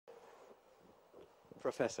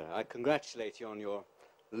Professor, I congratulate you on your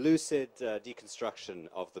lucid deconstruction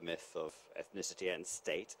of the myth of ethnicity and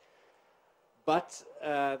state. But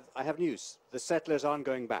I have news. The settlers aren't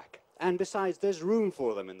going back. And besides, there's room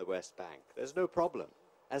for them in the West Bank. There's no problem,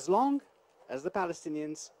 as long as the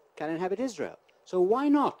Palestinians can inhabit Israel. So why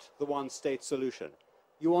not the one-state solution?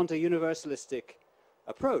 You want a universalistic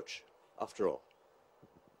approach, after all.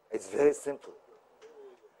 It's very simple.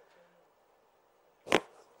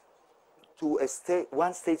 To a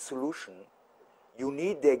one-state solution, you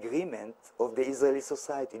need the agreement of the Israeli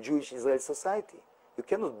society, Jewish Israeli society. You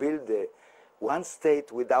cannot build one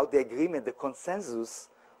state without the agreement, the consensus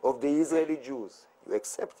of the Israeli Jews. You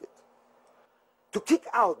accept it. To kick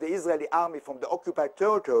out the Israeli army from the occupied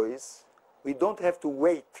territories, we don't have to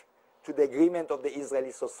wait to the agreement of the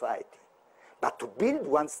Israeli society. But to build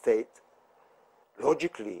one state,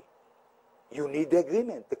 logically, you need the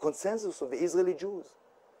agreement, the consensus of the Israeli Jews.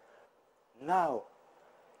 Now,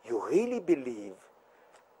 you really believe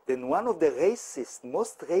that one of the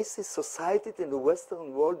most racist societies in the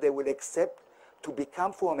Western world, they will accept to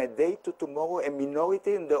become from a day to tomorrow a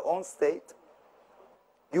minority in their own state?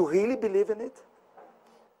 You really believe in it?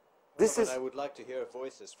 This is. I would like to hear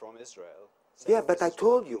voices from Israel. Yeah, but I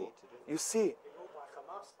told you. You see,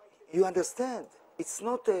 you understand. It's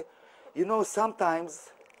not a, you know, sometimes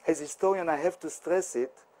as a historian I have to stress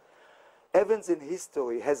it, events in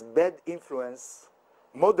history has bad influence,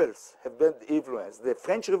 models have bad influence. The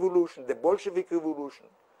French Revolution, the Bolshevik Revolution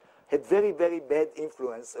had very, very bad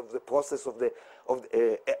influence of the process of the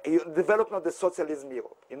development of the socialism in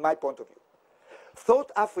Europe, in my point of view. South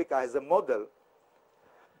Africa as a model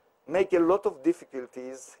make a lot of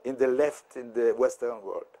difficulties in the left in the Western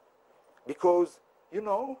world. Because, you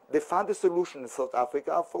know, they found a solution in South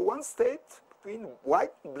Africa for one state between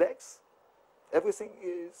white and blacks. Everything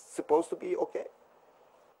is supposed to be okay.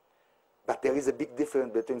 But there is a big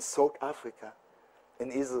difference between South Africa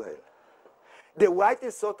and Israel. The whites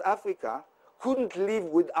in South Africa couldn't live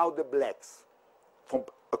without the blacks from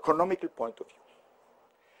economical point of view.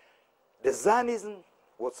 The Zionism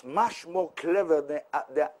was much more clever than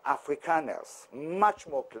the Afrikaners, much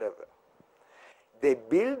more clever. They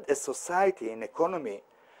built a society and economy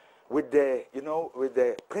with the, you know, with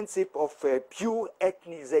the principle of pure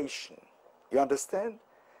ethnization. You understand?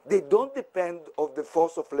 They don't depend on the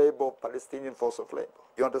force of labor, Palestinian force of labor.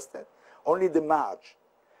 You understand? Only the march.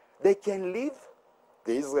 They can live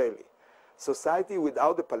the Israeli society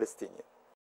without the Palestinian.